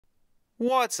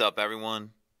What's up,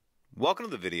 everyone? Welcome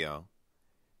to the video.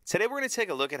 Today we're going to take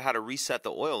a look at how to reset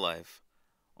the oil life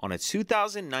on a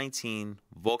 2019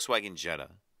 Volkswagen Jetta.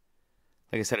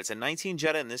 Like I said, it's a 19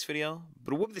 Jetta in this video,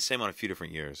 but it will be the same on a few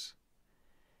different years.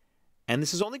 And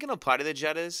this is only going to apply to the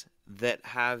Jettas that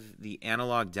have the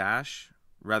analog dash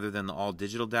rather than the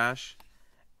all-digital dash,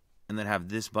 and that have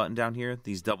this button down here,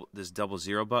 this double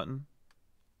zero button.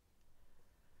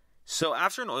 So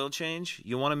after an oil change,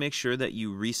 you want to make sure that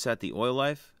you reset the oil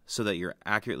life so that you're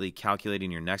accurately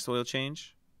calculating your next oil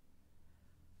change.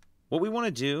 What we want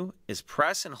to do is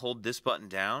press and hold this button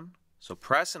down. So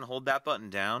press and hold that button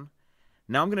down.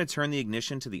 Now I'm going to turn the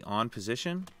ignition to the on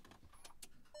position.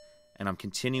 And I'm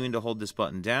continuing to hold this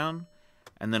button down.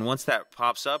 And then once that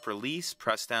pops up, release,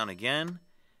 press down again.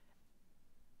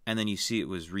 And then you see it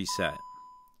was reset.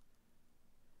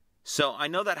 So I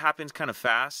know that happens kind of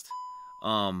fast.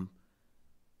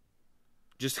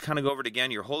 Just to kind of go over it again,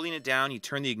 you're holding it down, you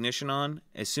turn the ignition on.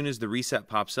 As soon as the reset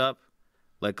pops up,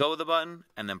 let go of the button,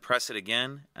 and then press it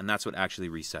again, and that's what actually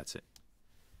resets it.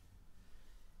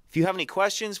 If you have any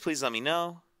questions, please let me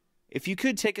know. If you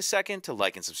could take a second to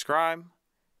like and subscribe,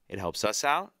 it helps us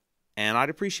out, and I'd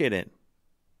appreciate it.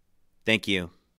 Thank you.